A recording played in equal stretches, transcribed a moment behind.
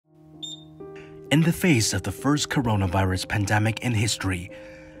In the face of the first coronavirus pandemic in history,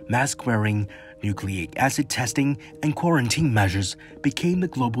 mask wearing, nucleic acid testing, and quarantine measures became the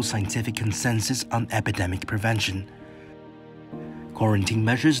global scientific consensus on epidemic prevention. Quarantine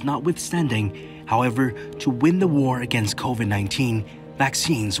measures notwithstanding, however, to win the war against COVID-19,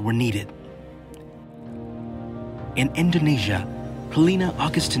 vaccines were needed. In Indonesia, Herlina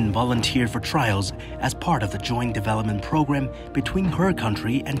Agustin volunteered for trials as part of the joint development program between her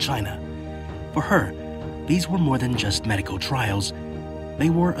country and China. For her, these were more than just medical trials. They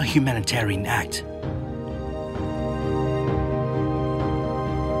were a humanitarian act.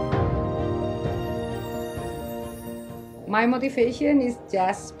 My motivation is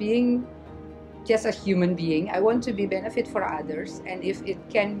just being a human being. I want to be benefit for others, and if it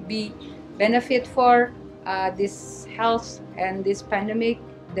can be benefit for this health and this pandemic,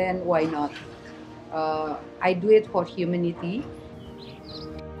 then why not? I do it for humanity.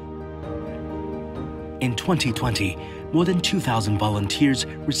 In 2020, more than 2,000 volunteers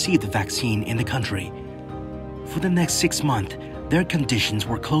received the vaccine in the country. For the next 6 months, their conditions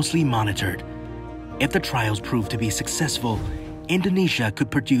were closely monitored. If the trials proved to be successful, Indonesia could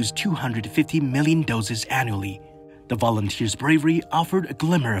produce 250 million doses annually. The volunteers' bravery offered a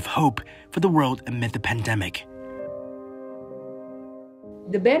glimmer of hope for the world amid the pandemic.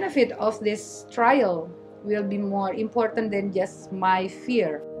 The benefit of this trial will be more important than just my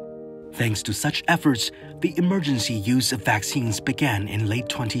fear. Thanks to such efforts, the emergency use of vaccines began in late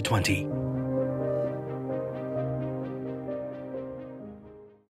 2020.